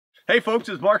Hey folks,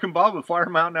 it's Mark and Bob with Fire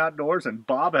Mountain Outdoors, and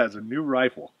Bob has a new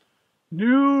rifle.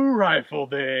 New rifle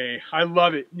day. I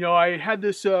love it. You know, I had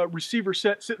this receiver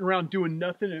set sitting around doing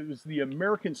nothing. It was the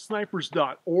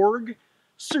AmericanSnipers.org,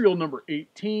 serial number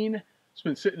 18. It's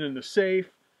been sitting in the safe.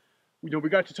 You know,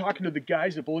 we got to talking to the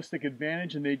guys at Ballistic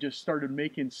Advantage, and they just started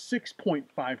making 6.5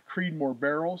 Creedmoor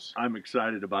barrels. I'm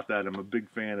excited about that. I'm a big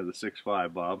fan of the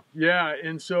 6.5, Bob. Yeah,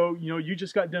 and so, you know, you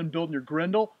just got done building your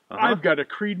Grendel. I've got a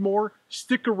Creedmoor.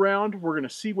 Stick around. We're going to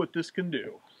see what this can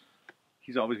do.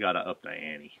 He's always got to up the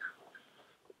ante.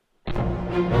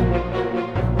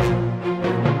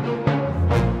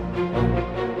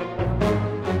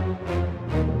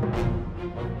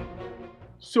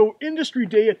 So, Industry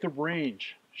Day at the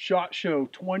Range, SHOT Show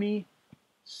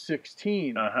 2016.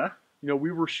 You know,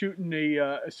 we were shooting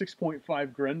a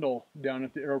 6.5 Grendel down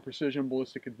at the Aero Precision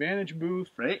Ballistic Advantage booth.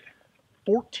 Right.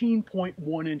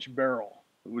 14.1-inch barrel.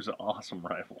 It was an awesome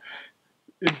rifle.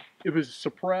 It was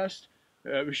suppressed.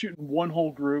 It was shooting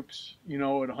one-hole groups, you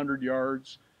know, at 100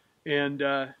 yards. And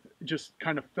just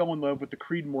kind of fell in love with the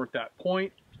Creedmoor at that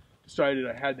point. Decided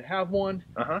I had to have one.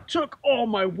 Took all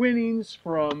my winnings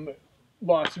from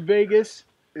Las Vegas.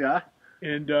 Yeah.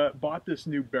 And bought this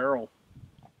new barrel.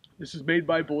 This is made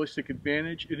by Ballistic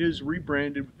Advantage. It is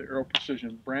rebranded with the Aero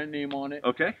Precision brand name on it.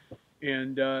 Okay.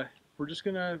 And we're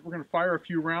gonna fire a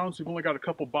few rounds. We've only got a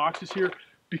couple boxes here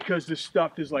because this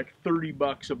stuff is like 30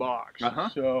 bucks a box.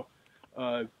 So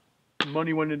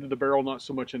money went into the barrel, not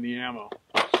so much in the ammo.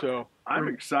 So I'm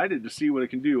excited to see what it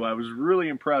can do. I was really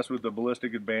impressed with the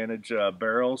Ballistic Advantage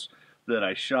barrels that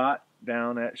I shot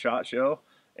down at SHOT Show.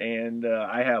 And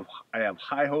I have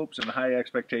high hopes and high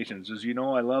expectations. As you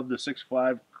know, I love the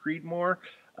 6.5 Creedmoor.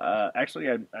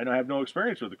 Actually, I have no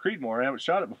experience with the Creedmoor. I haven't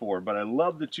shot it before, but I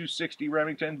love the 260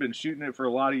 Remington. Been shooting it for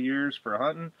a lot of years for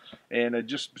hunting, and I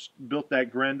just built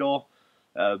that Grendel.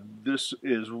 This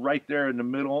is right there in the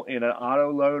middle in an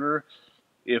auto loader.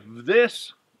 If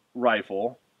this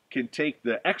rifle can take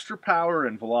the extra power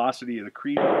and velocity of the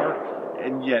Creedmoor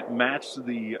and yet match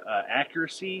the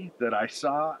accuracy that I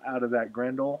saw out of that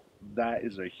Grendel, that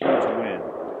is a huge win.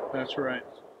 That's right.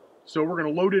 So we're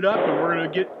going to load it up and we're going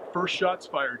to get first shots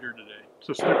fired here today.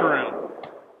 So stick around.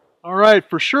 All right,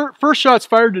 for sure, first shots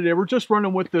fired today. We're just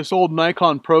running with this old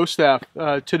Nikon Pro Staff.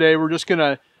 Today we're just going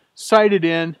to sight it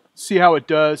in, see how it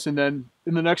does, and then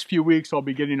in the next few weeks I'll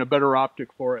be getting a better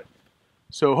optic for it.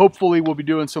 So hopefully we'll be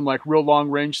doing some like real long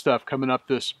range stuff coming up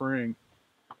this spring.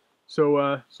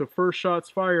 So first shots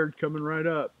fired coming right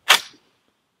up.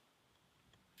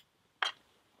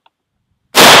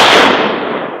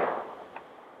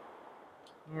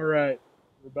 All right,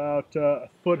 we're about a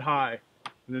foot high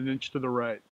and an inch to the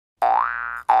right.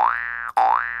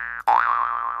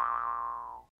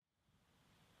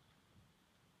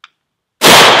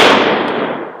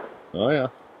 Oh yeah.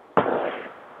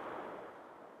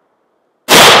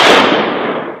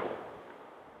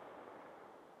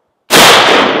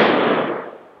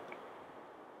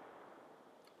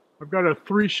 I've got a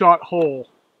 3-shot hole.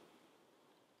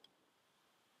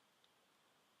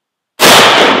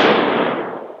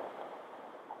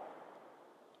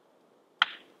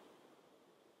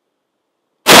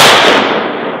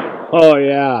 Oh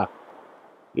yeah.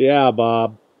 Yeah,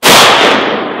 Bob.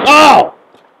 Oh!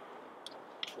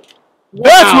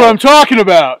 That's what I'm talking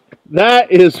about.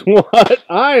 That is what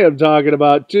I am talking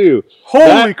about too.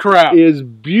 Holy crap. That is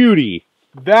beauty.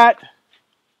 That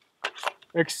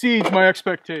exceeds my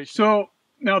expectations. So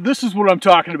now this is what I'm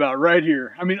talking about right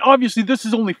here. I mean, obviously this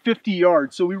is only 50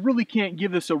 yards, so we really can't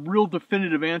give this a real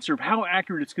definitive answer of how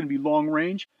accurate it's going to be long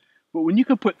range. But when you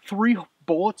can put 3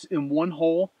 bullets in one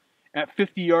hole at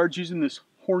 50 yards using this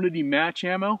Hornady match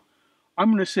ammo, I'm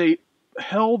going to say,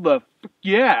 hell the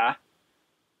yeah.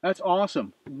 That's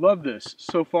awesome. Love this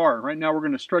so far. Right now we're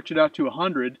going to stretch it out to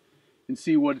 100 and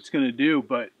see what it's going to do,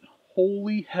 but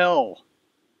holy hell.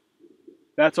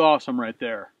 That's awesome right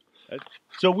there.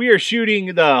 So we are shooting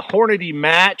the Hornady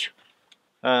match,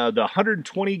 the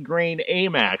 120 grain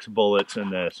AMAX bullets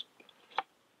in this.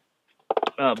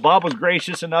 Bob was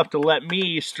gracious enough to let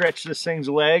me stretch this thing's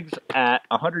legs at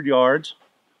 100 yards.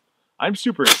 I'm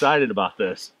super excited about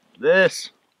this.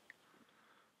 This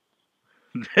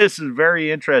is very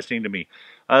interesting to me.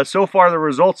 So far, the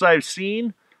results I've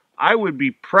seen, I would be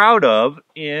proud of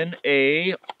in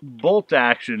a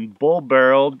bolt-action,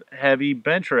 bull-barreled, heavy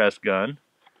bench rest gun.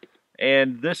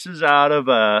 And this is out of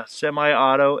a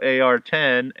semi-auto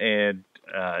AR-10, and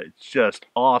it's just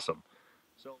awesome.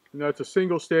 So that's a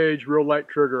single-stage, real light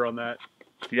trigger on that.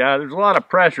 Yeah, there's a lot of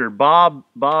pressure. Bob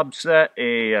set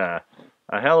a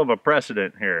hell of a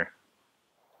precedent here.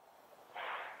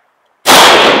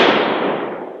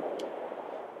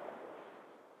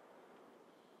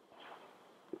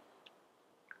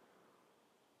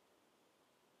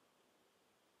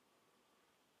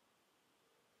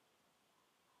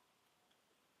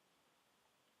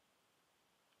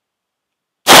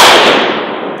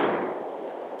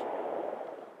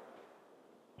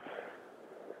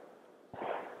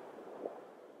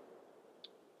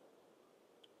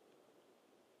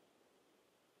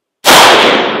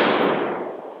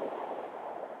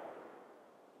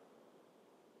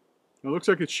 looks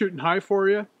like it's shooting high for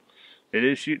you. It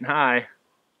is shooting high.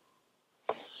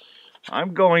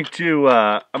 I'm going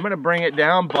to bring it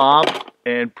down, Bob,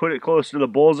 and put it close to the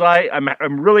bullseye.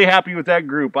 I'm really happy with that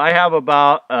group. I have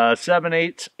about a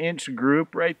 7/8 inch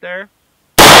group right there.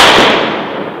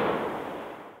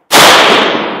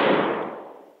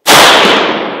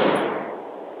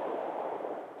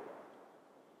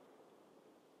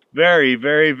 Very,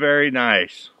 very, very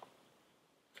nice.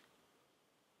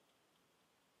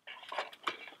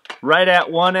 Right at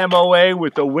 1 MOA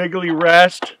with a wiggly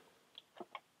rest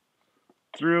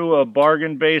through a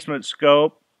bargain basement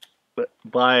scope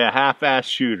by a half-ass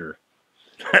shooter.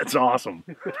 That's awesome.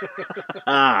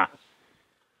 Ah.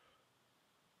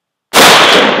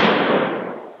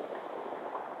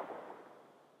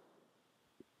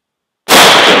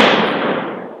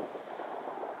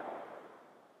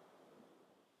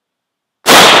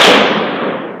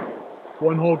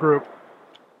 One whole group.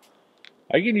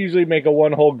 I can usually make a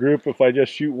one-hole group if I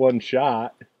just shoot one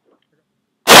shot.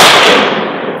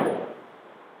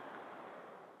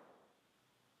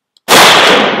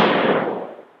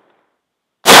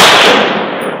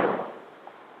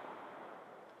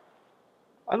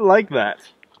 I like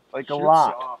that. Like a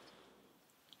lot. Soft.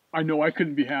 I know, I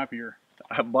couldn't be happier.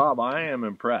 Bob, I am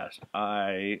impressed.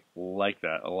 I like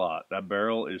that a lot. That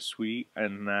barrel is sweet,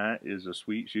 and that is a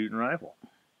sweet shooting rifle.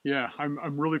 Yeah,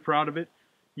 I'm really proud of it.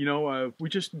 You know, we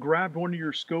just grabbed one of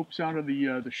your scopes out of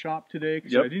the shop today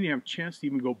because I didn't have a chance to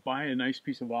even go buy a nice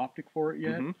piece of optic for it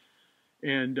yet.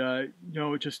 And you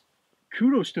know, just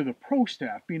kudos to the pro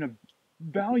staff, being a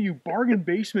value bargain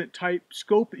basement type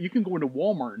scope that you can go into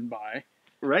Walmart and buy.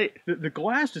 Right. The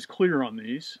glass is clear on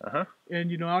these, and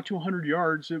you know, out to 100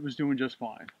 yards, it was doing just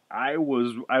fine. I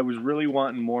was really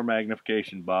wanting more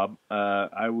magnification, Bob.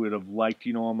 I would have liked,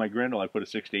 you know, on my Grendel, I put a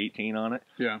 6-18 on it,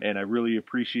 and I really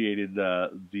appreciated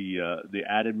the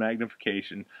added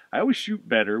magnification. I always shoot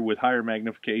better with higher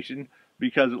magnification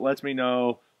because it lets me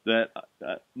know that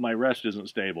my rest isn't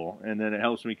stable, and then it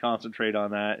helps me concentrate on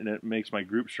that, and it makes my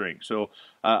group shrink. So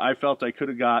I felt I could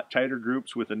have got tighter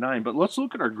groups with a 9, but let's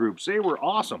look at our groups. They were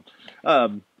awesome.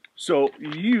 So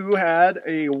you had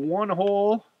a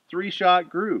one-hole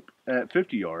 3-shot group at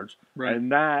 50 yards,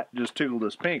 and that just tickled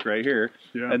us pink right here.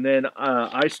 And then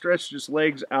I stretched its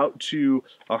legs out to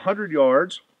 100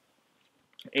 yards,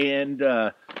 and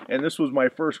this was my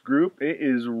first group. It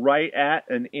is right at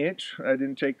an inch. I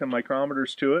didn't take the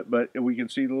micrometers to it, but we can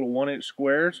see the little 1-inch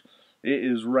squares. It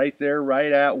is right there,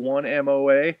 right at 1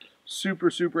 MOA.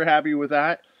 Super, super happy with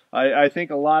that. I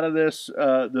think a lot of this,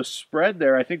 the spread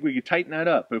there, I think we could tighten that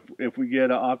up if we get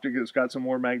an optic that's got some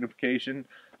more magnification,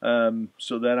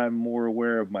 so that I'm more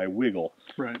aware of my wiggle.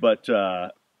 But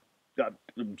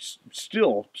I'm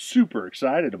still super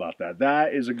excited about that.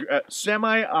 That is a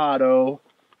semi-auto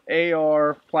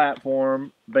AR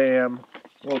platform, bam,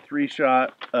 little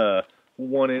 3-shot,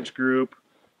 1-inch group.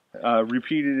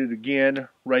 Repeated it again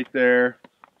right there.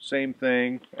 Same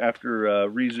thing after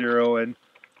re-zeroing.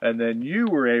 And then you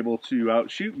were able to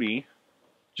outshoot me.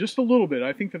 Just a little bit.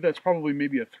 I think that's probably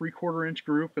maybe a 3/4 inch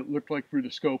group. It looked like through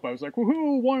the scope. I was like,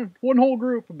 woohoo, one whole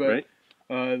group. But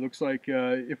it looks like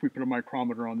if we put a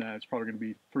micrometer on that, it's probably going to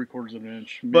be 3/4 of an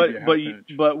inch, maybe a half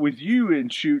inch. But with you in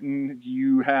shooting,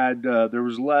 you had there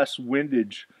was less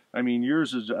windage. I mean,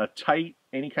 yours is a tight.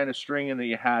 Any kind of stringing that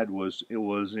you had was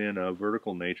in a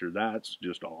vertical nature. That's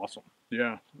just awesome.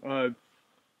 Yeah.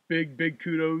 Big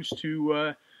kudos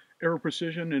to Aero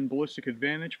Precision and Ballistic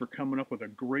Advantage for coming up with a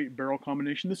great barrel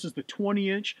combination. This is the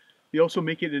 20-inch. They also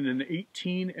make it in an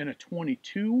 18 and a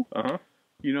 22.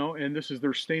 You know, and this is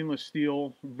their stainless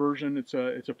steel version. It's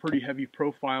a pretty heavy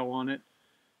profile on it,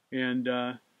 and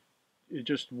it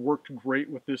just worked great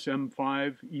with this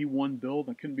M5 E1 build.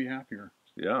 I couldn't be happier.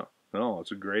 Yeah, no,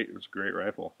 it's a great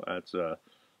rifle. That's a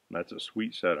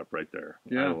sweet setup right there.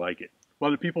 I like it. A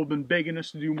lot of people have been begging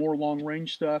us to do more long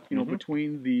range stuff. You know,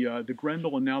 between the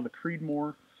Grendel and now the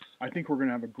Creedmoor, I think we're going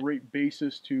to have a great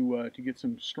basis to get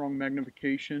some strong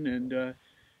magnification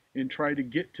and try to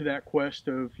get to that quest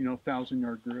of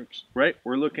 1,000-yard groups. Right.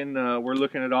 We're looking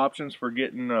at options for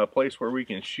getting a place where we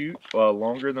can shoot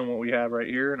longer than what we have right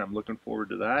here, and I'm looking forward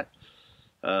to that.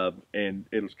 And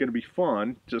it's going to be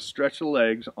fun to stretch the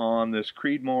legs on this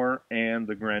Creedmoor and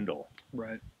the Grendel.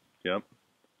 Right. Yep.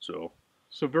 So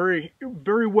very,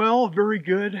 very well, very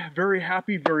good, very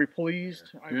happy, very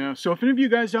pleased. Yeah. So if any of you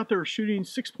guys out there are shooting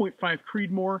 6.5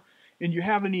 Creedmoor and you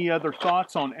have any other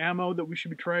thoughts on ammo that we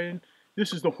should be trying,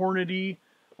 this is the Hornady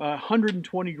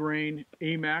 120 grain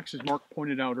AMAX, as Mark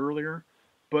pointed out earlier.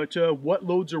 But what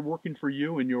loads are working for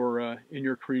you in your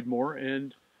Creedmoor?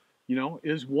 And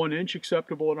is 1 inch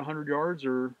acceptable at 100 yards,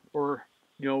 or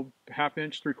you know, ½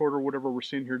 inch, 3/4, whatever we're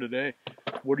seeing here today.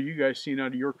 What are you guys seeing out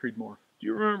of your Creedmoor? Do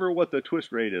you remember what the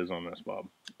twist rate is on this, Bob?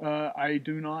 I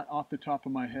do not off the top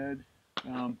of my head,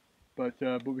 but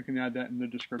we can add that in the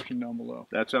description down below.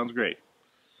 That sounds great.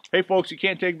 Hey folks, you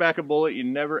can't take back a bullet. You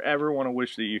never ever want to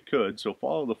wish that you could, so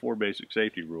follow the 4 basic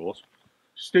safety rules.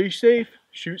 Stay safe,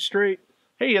 shoot straight.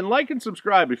 Hey, and like and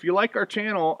subscribe. If you like our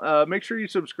channel, make sure you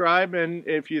subscribe, and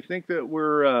if you think that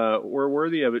we're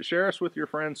worthy of it, share us with your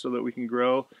friends so that we can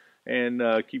grow and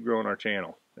keep growing our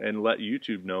channel and let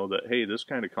YouTube know that, hey, this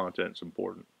kind of content is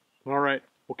important. All right,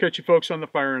 we'll catch you folks on the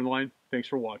firing line. Thanks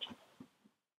for watching.